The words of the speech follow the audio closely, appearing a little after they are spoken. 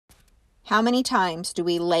How many times do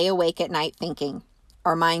we lay awake at night thinking,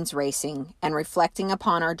 our minds racing, and reflecting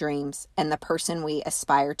upon our dreams and the person we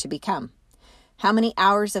aspire to become? How many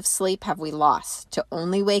hours of sleep have we lost to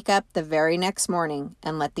only wake up the very next morning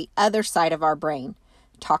and let the other side of our brain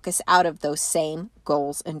talk us out of those same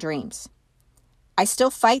goals and dreams? I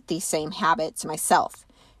still fight these same habits myself,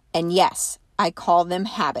 and yes, I call them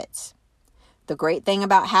habits. The great thing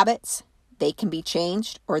about habits, they can be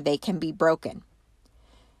changed or they can be broken.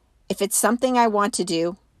 If it's something I want to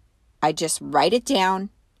do, I just write it down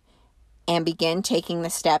and begin taking the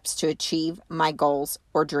steps to achieve my goals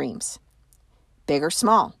or dreams. Big or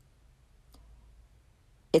small.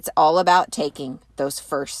 It's all about taking those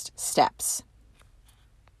first steps.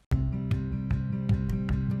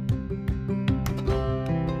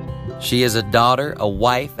 She is a daughter, a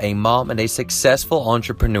wife, a mom, and a successful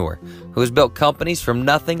entrepreneur who has built companies from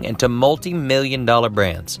nothing into multi-million-dollar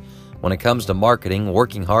brands. When it comes to marketing,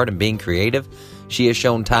 working hard, and being creative, she has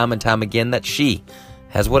shown time and time again that she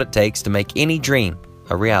has what it takes to make any dream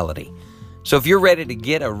a reality. So if you're ready to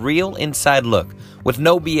get a real inside look with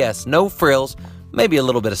no BS, no frills, maybe a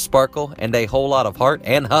little bit of sparkle, and a whole lot of heart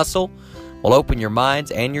and hustle, well, open your minds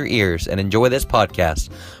and your ears and enjoy this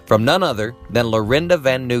podcast from none other than Lorinda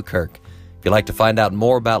Van Newkirk. If you'd like to find out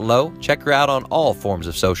more about Lo, check her out on all forms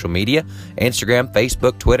of social media, Instagram,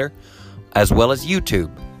 Facebook, Twitter, as well as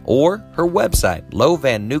YouTube, or her website,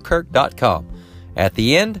 lovannewkirk.com. At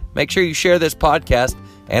the end, make sure you share this podcast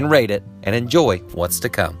and rate it and enjoy what's to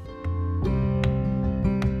come.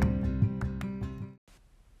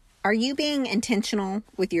 Are you being intentional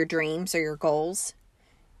with your dreams or your goals?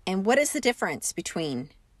 And what is the difference between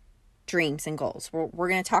dreams and goals? We're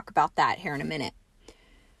going to talk about that here in a minute.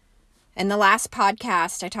 In the last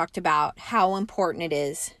podcast, I talked about how important it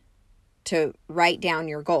is to write down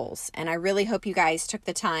your goals. And I really hope you guys took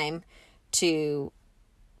the time to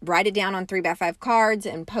write it down on 3x5 cards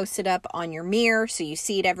and post it up on your mirror so you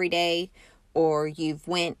see it every day. Or you've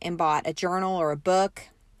went and bought a journal or a book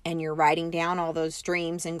and you're writing down all those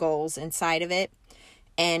dreams and goals inside of it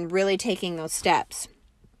and really taking those steps.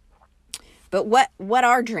 But what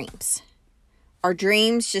are dreams? Are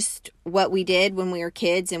dreams just what we did when we were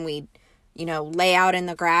kids and we'd, lay out in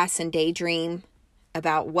the grass and daydream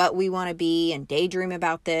about what we want to be and daydream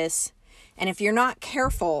about this? And if you're not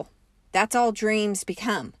careful, that's all dreams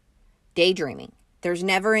become. Daydreaming. There's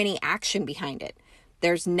never any action behind it.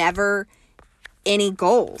 There's never any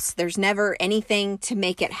goals. There's never anything to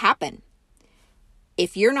make it happen.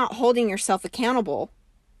 If you're not holding yourself accountable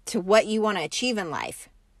to what you want to achieve in life,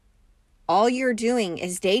 all you're doing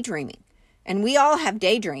is daydreaming. And we all have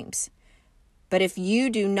daydreams. But if you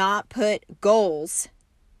do not put goals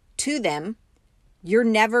to them, you're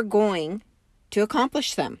never going to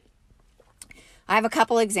accomplish them. I have a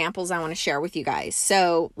couple examples I want to share with you guys.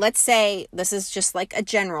 So let's say this is just like a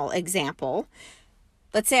general example.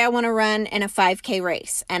 Let's say I want to run in a 5K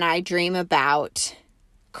race and I dream about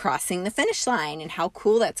crossing the finish line and how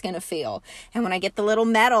cool that's going to feel. And when I get the little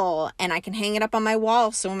medal and I can hang it up on my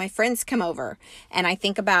wall so when my friends come over, and I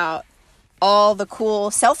think about all the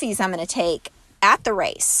cool selfies I'm going to take at the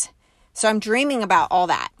race. So I'm dreaming about all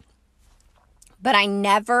that. But I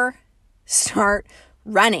never start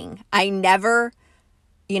running. I never,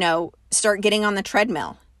 start getting on the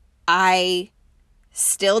treadmill. I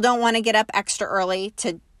still don't want to get up extra early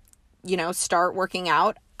to, start working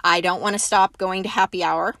out. I don't want to stop going to happy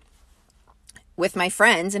hour with my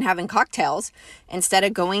friends and having cocktails instead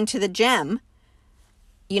of going to the gym.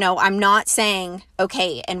 I'm not saying,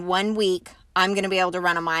 okay, in 1 week, I'm going to be able to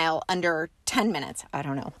run a mile under 10 minutes. I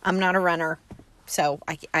don't know. I'm not a runner. So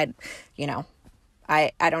I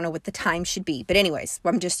don't know what the time should be. But anyways,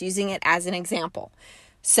 I'm just using it as an example.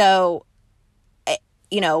 So,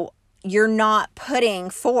 you're not putting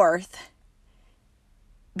forth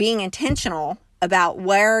being intentional about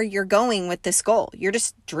where you're going with this goal. You're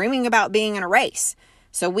just dreaming about being in a race.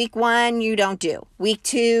 So week 1, you don't do. Week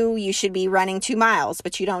 2, you should be running 2 miles,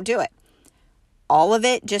 but you don't do it. All of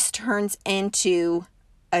it just turns into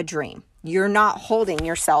a dream. You're not holding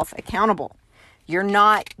yourself accountable. You're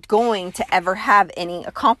not going to ever have any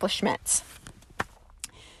accomplishments.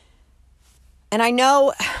 And I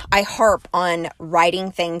know I harp on writing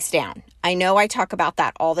things down. I know I talk about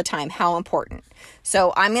that all the time, how important.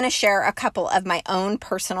 So I'm going to share a couple of my own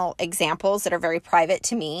personal examples that are very private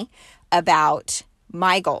to me about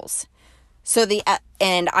my goals. So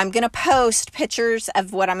and I'm going to post pictures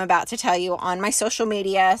of what I'm about to tell you on my social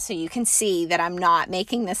media so you can see that I'm not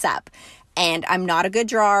making this up. And I'm not a good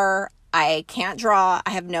drawer. I can't draw.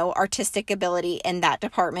 I have no artistic ability in that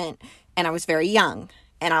department. And I was very young.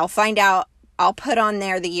 And I'll find out, I'll put on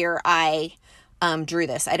there the year I drew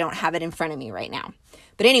this. I don't have it in front of me right now.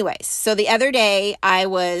 But anyways, so the other day I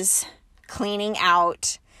was cleaning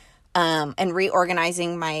out and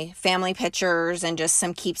reorganizing my family pictures and just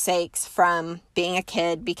some keepsakes from being a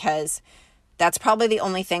kid, because that's probably the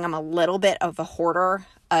only thing. I'm a little bit of a hoarder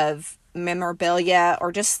of memorabilia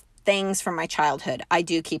or just things from my childhood. I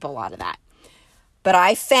do keep a lot of that. But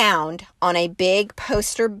I found on a big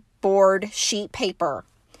poster board sheet paper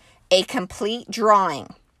a complete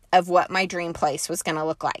drawing of what my dream place was going to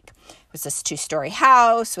look like. It was this 2-story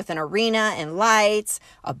house with an arena and lights,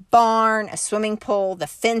 a barn, a swimming pool, the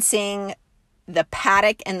fencing, the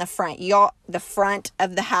paddock in the front, the front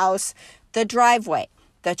of the house, the driveway,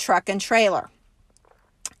 the truck and trailer.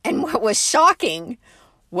 And what was shocking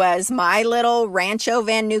was my little Rancho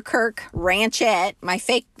Van Newkirk ranchette, my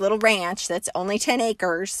fake little ranch that's only 10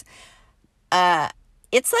 acres.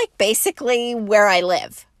 It's like basically where I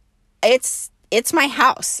live. It's my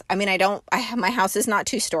house. I mean, my house is not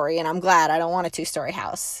 2-story, and I'm glad I don't want a 2-story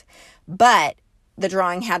house. But the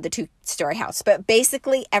drawing had the 2-story house. But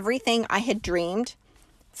basically everything I had dreamed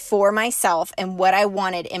for myself and what I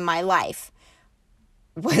wanted in my life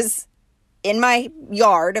was in my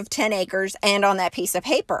yard of 10 acres and on that piece of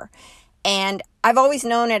paper. And I've always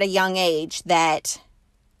known at a young age that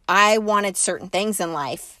I wanted certain things in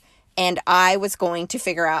life, and I was going to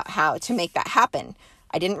figure out how to make that happen.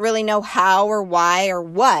 I didn't really know how or why or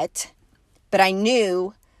what, but I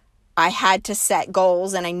knew I had to set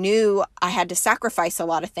goals, and I knew I had to sacrifice a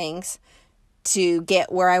lot of things to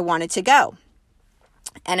get where I wanted to go.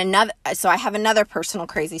 And so I have another personal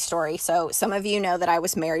crazy story. So some of you know that I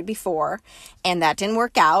was married before, and that didn't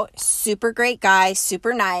work out. Super great guy,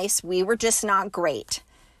 super nice. We were just not great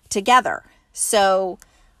together. So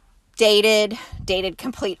dated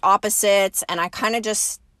complete opposites, and I kind of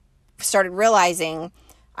just started realizing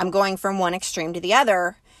I'm going from one extreme to the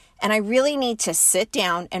other, and I really need to sit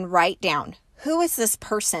down and write down, who is this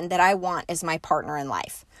person that I want as my partner in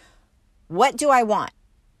life? What do I want?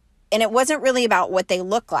 And it wasn't really about what they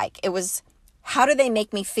look like. It was, how do they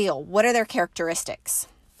make me feel? What are their characteristics?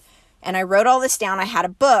 And I wrote all this down. I had a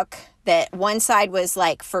book that one side was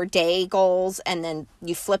like for day goals, and then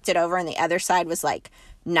you flipped it over, and the other side was like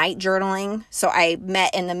night journaling. So I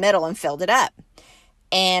met in the middle and filled it up.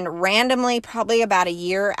 And randomly, probably about a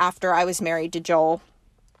year after I was married to Joel,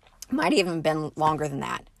 might even been longer than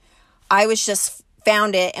that, I was just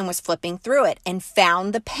found it and was flipping through it and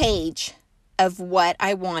found the page of what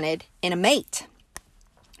I wanted in a mate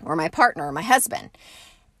or my partner or my husband.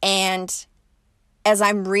 And as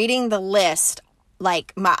I'm reading the list,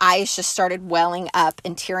 like my eyes just started welling up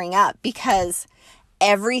and tearing up, because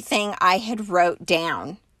everything I had wrote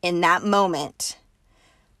down in that moment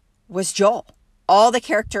was Joel. All the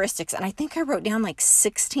characteristics. And I think I wrote down like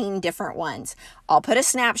 16 different ones. I'll put a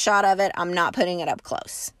snapshot of it. I'm not putting it up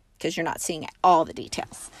close because you're not seeing all the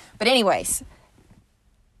details. But anyways,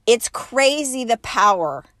 it's crazy the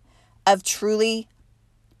power of truly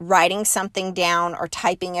writing something down or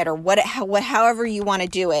typing it, or however you want to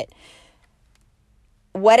do it,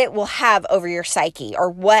 what it will have over your psyche, or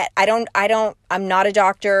what I'm not a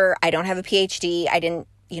doctor. I don't have a PhD.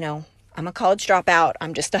 I'm a college dropout.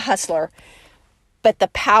 I'm just a hustler. But the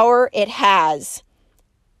power it has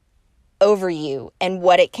over you and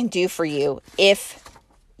what it can do for you if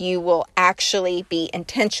you will actually be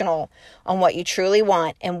intentional on what you truly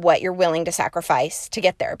want and what you're willing to sacrifice to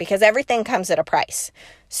get there, because everything comes at a price.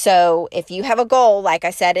 So if you have a goal, like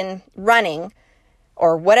I said, in running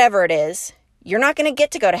or whatever it is, you're not going to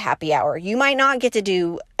get to go to happy hour. You might not get to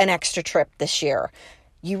do an extra trip this year.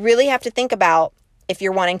 You really have to think about, if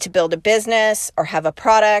you're wanting to build a business or have a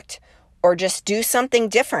product or just do something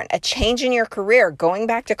different, a change in your career, going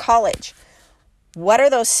back to college, what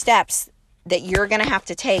are those steps that you're going to have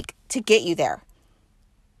to take to get you there?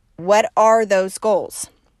 What are those goals?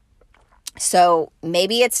 So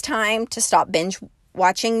maybe it's time to stop binge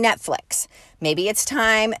watching Netflix. Maybe it's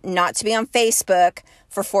time not to be on Facebook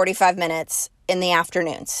for 45 minutes in the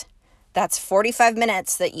afternoons. That's 45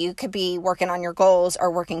 minutes that you could be working on your goals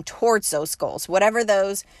or working towards those goals, whatever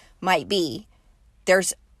those might be.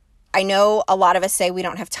 I know a lot of us say we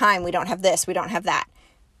don't have time, we don't have this, we don't have that.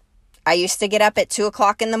 I used to get up at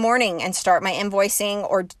 2:00 in the morning and start my invoicing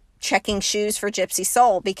or checking shoes for Gypsy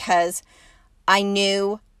Soul, because I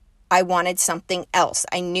knew I wanted something else.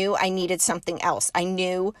 I knew I needed something else. I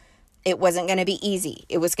knew it wasn't going to be easy.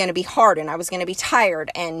 It was going to be hard, and I was going to be tired,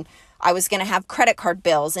 and I was going to have credit card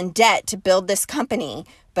bills and debt to build this company,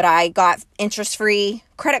 but I got interest-free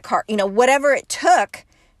credit card, whatever it took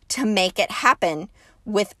to make it happen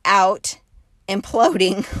without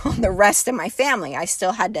imploding on the rest of my family. I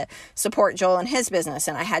still had to support Joel and his business,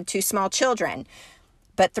 and I had 2 small children.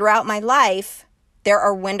 But throughout my life, there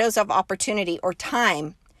are windows of opportunity or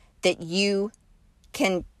time that you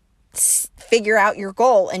can figure out your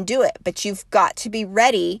goal and do it. But you've got to be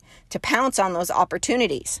ready to pounce on those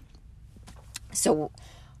opportunities. So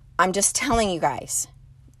I'm just telling you guys,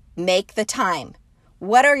 make the time.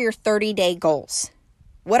 What are your 30-day goals?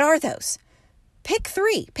 What are those? Pick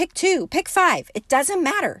 3, pick 2, pick 5. It doesn't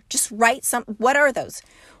matter. Just write what are those?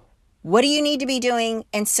 What do you need to be doing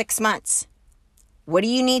in 6 months? What do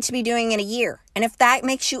you need to be doing in a year? And if that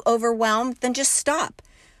makes you overwhelmed, then just stop.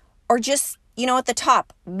 Or just, at the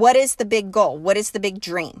top, what is the big goal? What is the big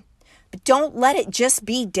dream? But don't let it just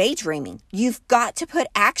be daydreaming. You've got to put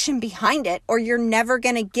action behind it, or you're never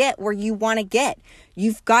going to get where you want to get.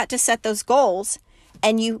 You've got to set those goals,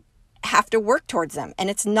 and you have to work towards them. And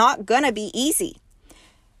it's not going to be easy.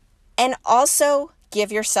 And also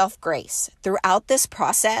give yourself grace. Throughout this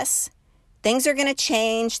process, things are going to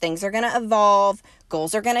change. Things are going to evolve.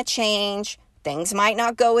 Goals are going to change. Things might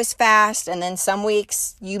not go as fast. And then some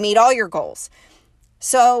weeks you meet all your goals.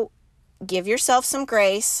 So give yourself some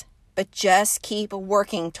grace, but just keep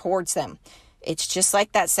working towards them. It's just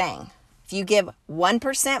like that saying. If you give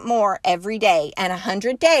 1% more every day and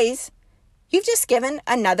 100 days, you've just given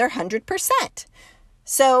another 100%.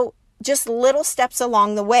 So just little steps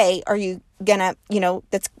along the way are you gonna,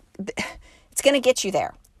 it's gonna get you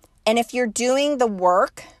there. And if you're doing the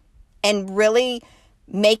work and really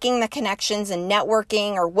making the connections and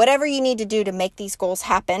networking or whatever you need to do to make these goals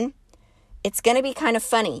happen, it's going to be kind of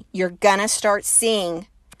funny. You're going to start seeing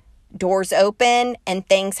doors open and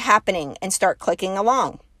things happening and start clicking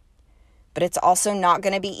along. But it's also not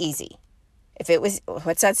going to be easy.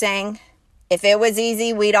 What's that saying? If it was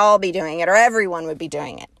easy, we'd all be doing it, or everyone would be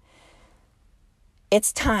doing it.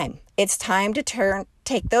 It's time. It's time to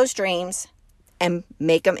take those dreams and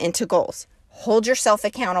make them into goals. Hold yourself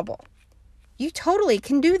accountable. You totally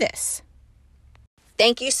can do this.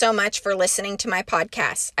 Thank you so much for listening to my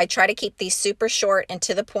podcast. I try to keep these super short and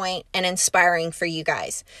to the point and inspiring for you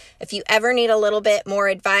guys. If you ever need a little bit more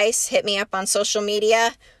advice, hit me up on social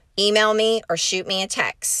media, email me, or shoot me a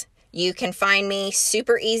text. You can find me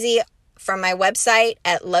super easy from my website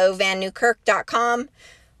at lowvannewkirk.com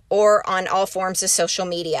or on all forms of social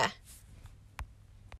media.